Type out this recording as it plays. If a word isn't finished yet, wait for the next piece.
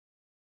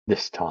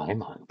This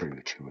time on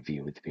Brew to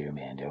Review with Beer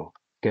Mando,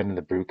 getting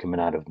the brew coming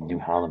out of New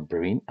Holland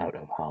Brewing out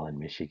of Holland,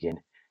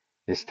 Michigan.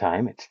 This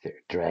time it's their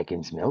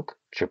Dragon's Milk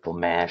Triple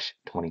Mash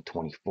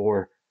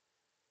 2024.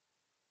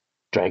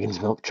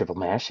 Dragon's Milk Triple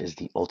Mash is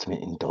the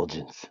ultimate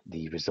indulgence,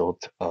 the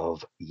result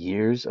of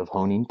years of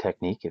honing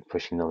technique and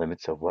pushing the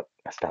limits of what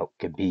a stout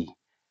can be.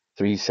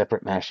 Three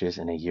separate mashes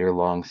and a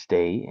year-long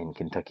stay in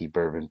Kentucky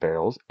bourbon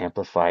barrels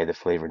amplify the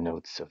flavor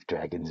notes of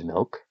Dragon's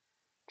Milk,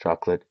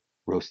 chocolate,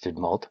 roasted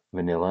malt,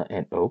 vanilla,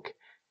 and oak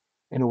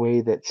in a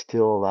way that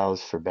still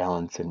allows for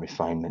balance and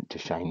refinement to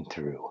shine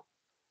through.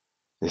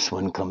 This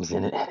one comes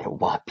in at a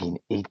whopping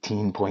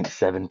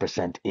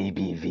 18.7%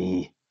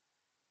 ABV.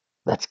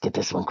 Let's get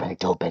this one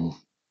cracked open.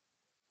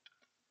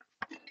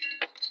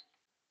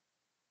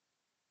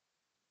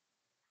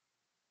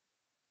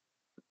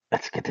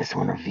 Let's get this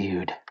one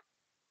reviewed.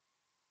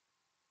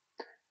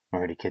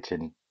 Already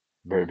catching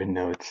bourbon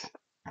notes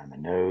on the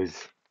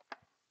nose.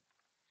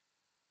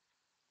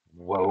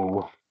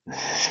 Whoa.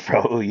 This is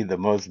probably the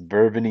most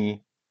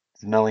bourbony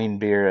smelling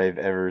beer I've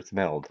ever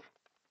smelled.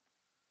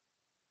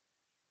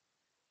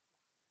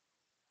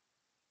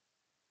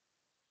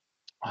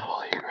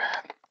 Holy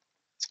crap.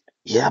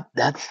 Yep,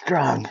 that's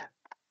strong.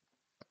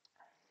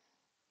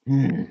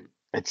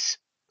 It's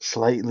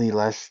slightly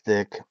less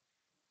thick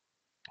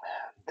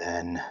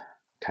than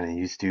kind of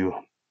used to.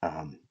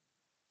 Um,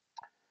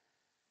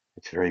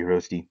 it's very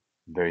roasty,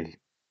 very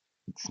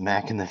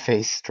smack in the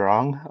face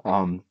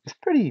strong. It's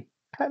pretty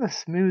kind of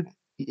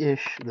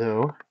smooth-ish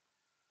though.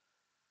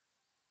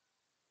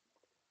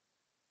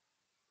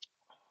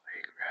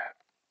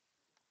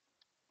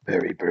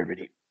 Very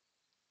bourbony,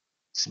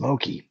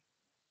 smoky.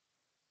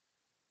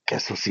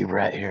 Guess we'll see where we're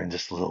at here in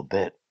just a little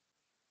bit.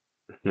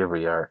 Here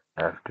we are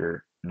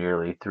after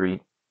nearly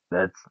three.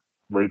 That's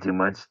way too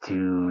much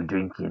to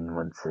drink in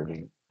one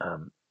sitting.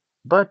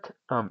 But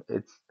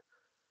it's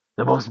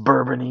the most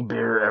bourbony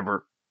beer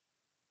ever.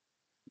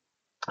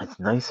 It's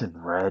nice and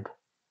red.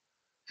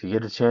 If you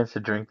get a chance to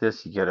drink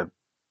this, you gotta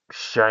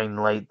shine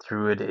light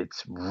through it.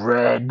 It's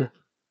red.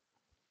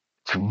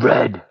 It's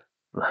red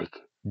like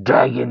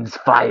dragon's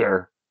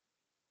fire.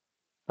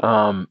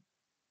 Um,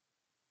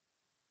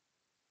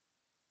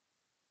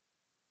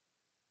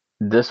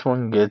 this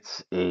one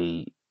gets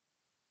a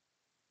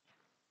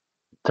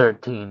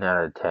 13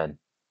 out of 10.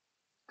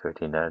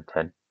 13 out of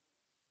 10.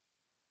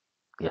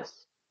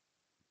 Yes.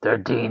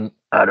 13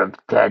 out of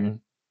 10.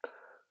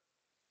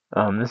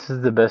 This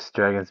is the best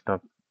Dragon's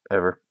Milk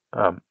ever.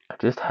 I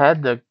just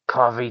had the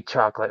coffee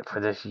chocolate for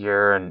this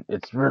year, and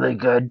it's really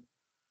good.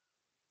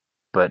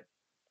 But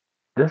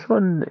this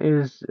one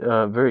is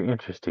very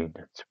interesting.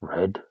 It's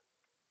red,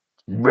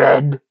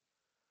 red,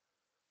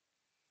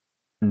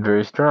 and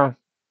very strong.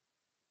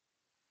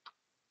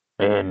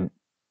 And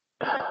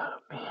oh,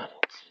 man,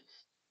 it's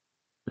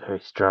just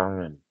very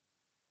strong and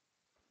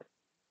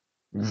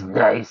it's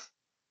nice.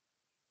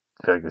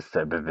 If you like this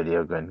type of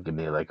video, go ahead and give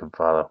me a like and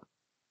follow.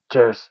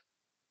 Cheers.